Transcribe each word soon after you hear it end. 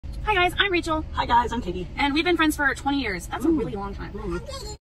Hi guys, I'm Rachel. Hi guys, I'm Katie. And we've been friends for 20 years. That's a really long time.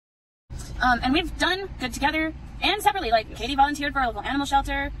 And we've done good together and separately. Like Katie volunteered for our local animal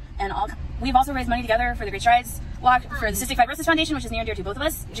shelter, and we've also raised money together for the Great Strides Walk for the Cystic Fibrosis Foundation, which is near and dear to both of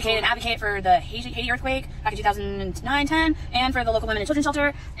us. Educate and advocate for the Haiti earthquake back in 2009-10, and for the local women and children's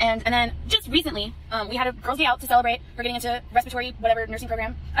shelter. And then just recently, we had a Girls Day out to celebrate. We're getting into respiratory whatever nursing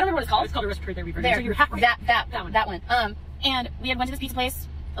program. I don't remember what it's called. It's called a respiratory therapy program. There, So you're halfway. that one. And we had went to this pizza place,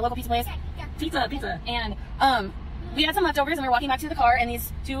 a local pizza place. Pizza. And we had some leftovers, and we were walking back to the car, and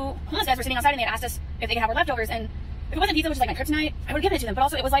these two homeless guys were sitting outside, and they had asked us if they could have our leftovers. And if it wasn't pizza, which is like my kryptonite, I would have given it to them. But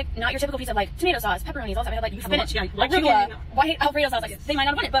also, it was like not your typical pizza of like tomato sauce, pepperonis. Also, I had like spinach, arugula, white Alfredo sauce. Like they might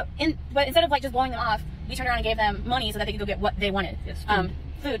not have wanted it, but instead of like just blowing them off, we turned around and gave them money so that they could go get what they wanted. Yes,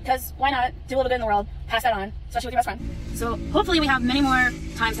 food, because why not do a little good in the world, pass that on, especially with your best friend. So hopefully we have many more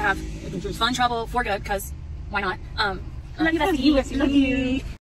times to have fun trouble for good, because why not? Love you, bestie. Love you.